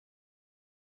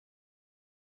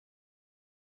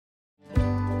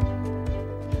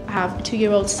I have a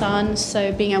 2-year-old son,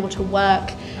 so being able to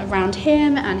work around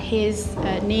him and his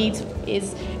needs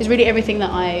is really everything that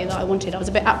I wanted. I was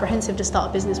a bit apprehensive to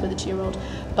start a business with a 2-year-old,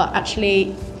 but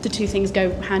actually the two things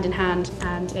go hand in hand,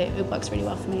 and it works really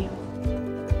well for me.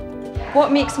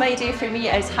 What makes my day for me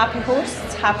is happy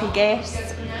hosts, happy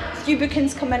guests, few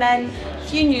bookings coming in,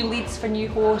 few new leads for new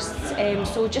hosts,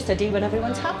 so just a day when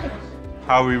everyone's happy.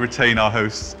 How we retain our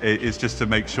hosts is just to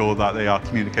make sure that they are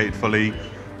communicated fully,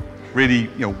 really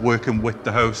working with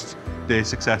the host. They're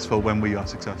successful when we are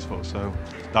successful, so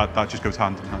that just goes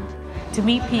hand in hand. To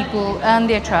meet people, earn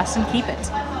their trust and keep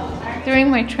it. During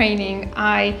my training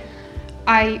I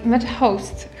met a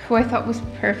host who I thought was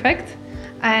perfect,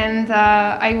 and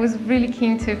I was really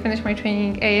keen to finish my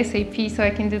training ASAP so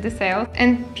I can do the sales.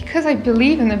 And because I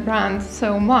believe in the brand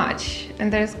so much,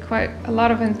 and there's quite a lot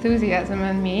of enthusiasm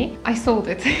in me, I sold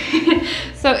it.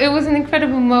 So it was an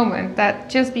incredible moment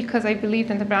that just because I believed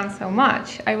in the brand so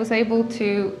much, I was able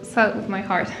to sell it with my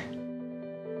heart.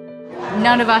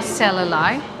 None of us tell a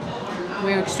lie.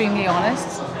 We're extremely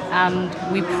honest and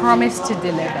we promise to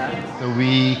deliver. So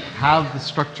we have the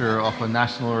structure of a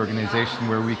national organization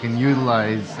where we can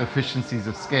utilize efficiencies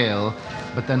of scale,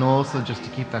 but then also just to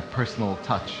keep that personal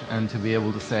touch and to be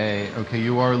able to say, okay,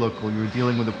 you are local, you're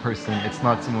dealing with a person, it's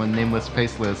not someone nameless,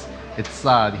 faceless, it's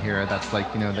Saad here that's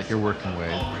like, that you're working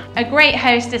with. A great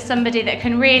host is somebody that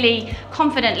can really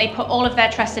confidently put all of their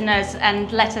trust in us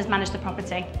and let us manage the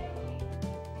property.